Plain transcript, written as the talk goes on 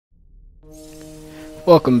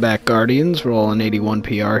Welcome back, Guardians. Roll on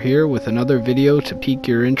 81PR here with another video to pique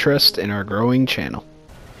your interest in our growing channel.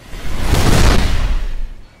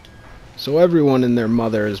 So everyone and their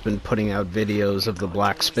mother has been putting out videos of the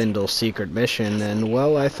Black Spindle secret mission, and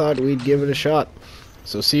well, I thought we'd give it a shot.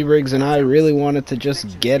 So Seabriggs and I really wanted to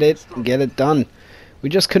just get it done. We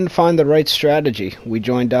just couldn't find the right strategy. We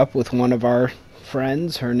joined up with one of our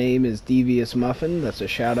friends. Her name is Devious Muffin. That's a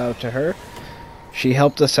shout out to her. She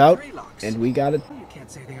helped us out, and we got it. You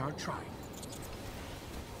can't say they aren't trying.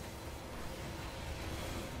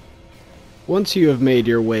 Once you have made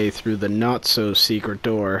your way through the not-so-secret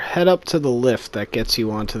door, head up to the lift that gets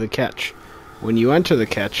you onto the catch. When you enter the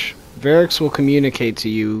catch, Varix will communicate to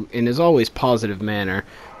you, in his always positive manner,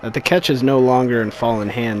 that the catch is no longer in fallen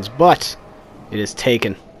hands, but it is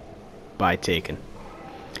taken by Taken.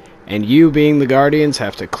 And you, being the Guardians,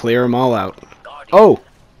 have to clear them all out. Oh!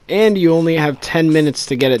 And you only have 10 minutes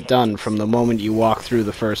to get it done from the moment you walk through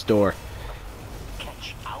the first door.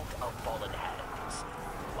 Catch out of fallen hands.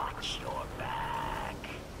 Watch your back.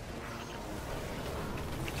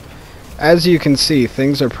 As you can see,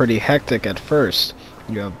 things are pretty hectic at first.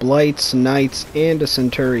 You have Blights, Knights, and a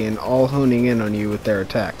Centurion all honing in on you with their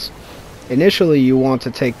attacks. Initially, you want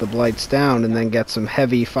to take the Blights down and then get some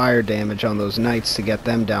heavy fire damage on those Knights to get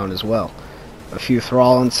them down as well. A few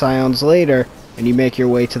Thrall and Scions later, and you make your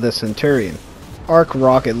way to the Centurion. Arc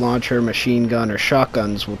rocket launcher, machine gun, or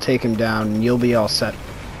shotguns will take him down and you'll be all set.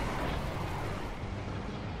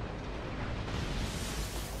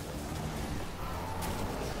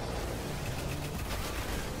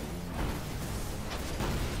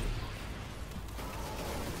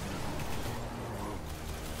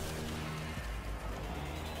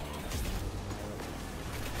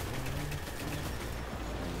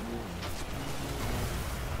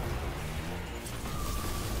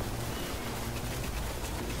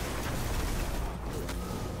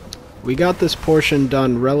 We got this portion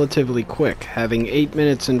done relatively quick. Having 8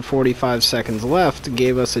 minutes and 45 seconds left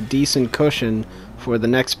gave us a decent cushion for the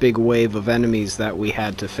next big wave of enemies that we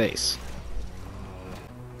had to face.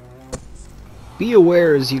 Be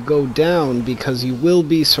aware as you go down because you will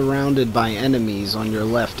be surrounded by enemies on your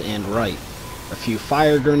left and right. A few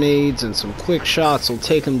fire grenades and some quick shots will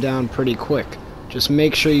take them down pretty quick. Just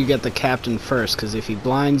make sure you get the captain first, because if he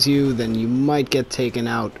blinds you, then you might get taken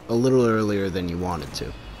out a little earlier than you wanted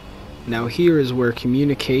to. Now here is where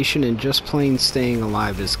communication and just plain staying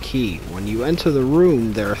alive is key. When you enter the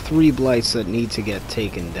room, there are 3 Blights that need to get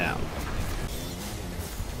taken down.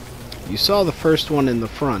 You saw the first one in the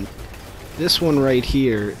front. This one right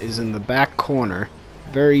here is in the back corner,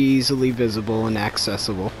 very easily visible and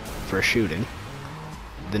accessible for shooting.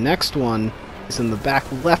 The next one is in the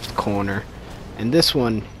back left corner, and this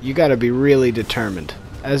one, you gotta be really determined.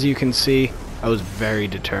 As you can see, I was very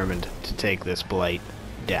determined to take this Blight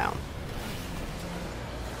down.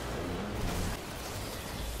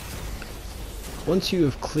 Once you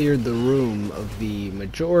have cleared the room of the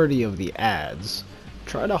majority of the ads,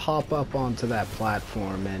 try to hop up onto that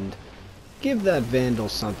platform and give that Vandal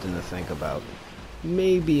something to think about.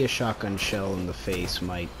 Maybe a shotgun shell in the face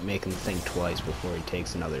might make him think twice before he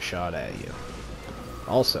takes another shot at you.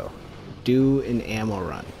 Also, do an ammo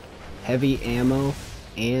run. Heavy ammo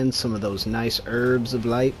and some of those nice herbs of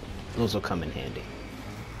light, those will come in handy.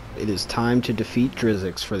 It is time to defeat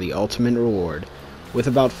Drizzix for the ultimate reward. With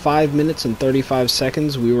about 5 minutes and 35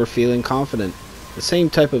 seconds, we were feeling confident. The same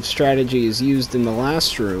type of strategy is used in the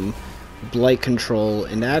last room, Blight control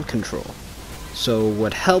and ad control. So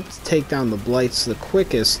what helped take down the Blights the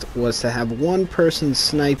quickest was to have one person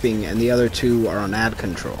sniping and the other 2 are on ad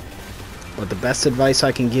control. But the best advice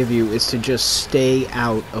I can give you is to just stay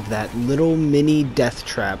out of that little mini death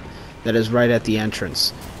trap that is right at the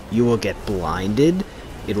entrance. You will get blinded.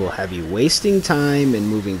 It will have you wasting time and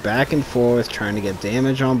moving back and forth trying to get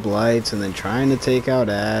damage on Blights and then trying to take out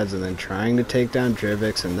ads and then trying to take down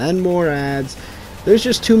Drivix and then more ads. There's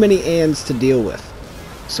just too many ands to deal with.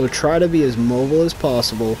 So try to be as mobile as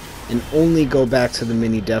possible and only go back to the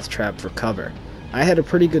mini death trap for cover. I had a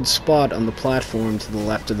pretty good spot on the platform to the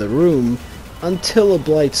left of the room until a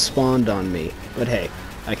Blight spawned on me. But hey,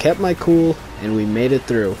 I kept my cool and we made it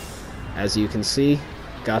through. As you can see,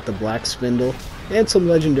 got the Black Spindle and some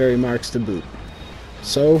legendary marks to boot.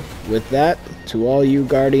 So, with that, to all you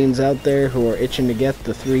Guardians out there who are itching to get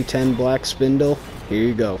the 310 Black Spindle, here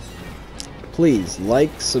you go. Please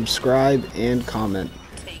like, subscribe, and comment.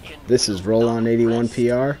 This is Roll on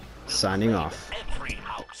 81PR, signing off.